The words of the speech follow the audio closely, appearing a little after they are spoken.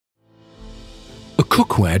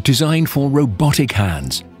Cookware designed for robotic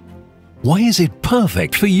hands. Why is it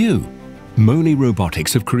perfect for you? Moley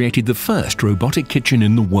Robotics have created the first robotic kitchen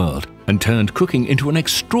in the world and turned cooking into an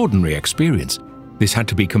extraordinary experience. This had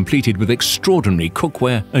to be completed with extraordinary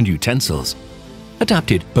cookware and utensils,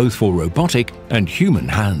 adapted both for robotic and human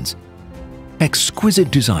hands. Exquisite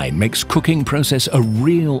design makes cooking process a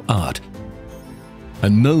real art. A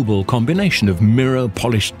noble combination of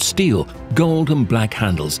mirror-polished steel, gold and black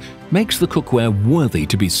handles makes the cookware worthy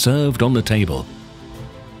to be served on the table.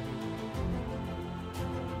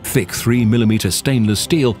 Thick 3mm stainless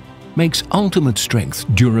steel makes ultimate strength,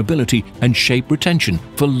 durability and shape retention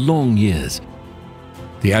for long years.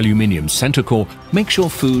 The aluminium center core makes your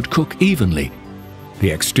food cook evenly. The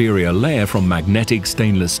exterior layer from magnetic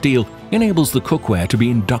stainless steel enables the cookware to be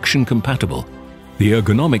induction compatible. The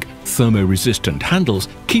ergonomic, thermo-resistant handles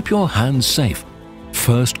keep your hands safe.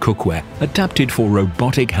 First cookware adapted for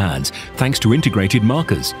robotic hands thanks to integrated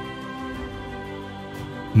markers.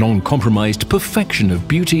 Non-compromised perfection of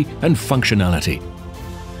beauty and functionality.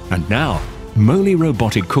 And now, Moley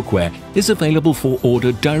Robotic Cookware is available for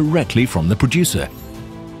order directly from the producer.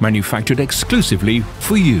 Manufactured exclusively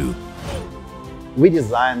for you. We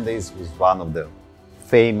designed this with one of the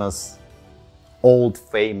famous, old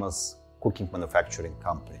famous cooking manufacturing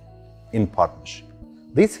company in partnership.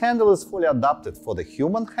 This handle is fully adapted for the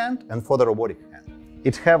human hand and for the robotic hand.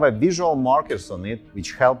 It has visual markers on it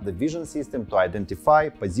which help the vision system to identify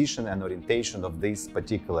position and orientation of this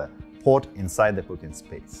particular pot inside the cooking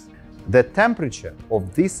space. The temperature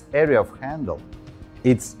of this area of handle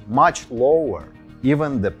is much lower,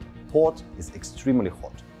 even the pot is extremely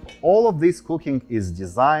hot. All of this cooking is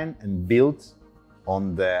designed and built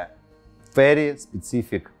on the very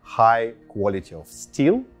specific high quality of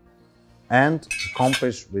steel and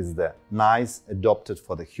accomplished with the nice adapted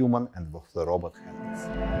for the human and for the robot handles.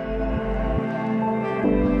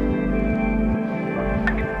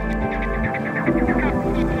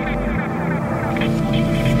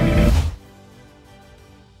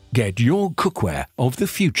 Get your cookware of the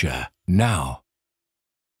future now.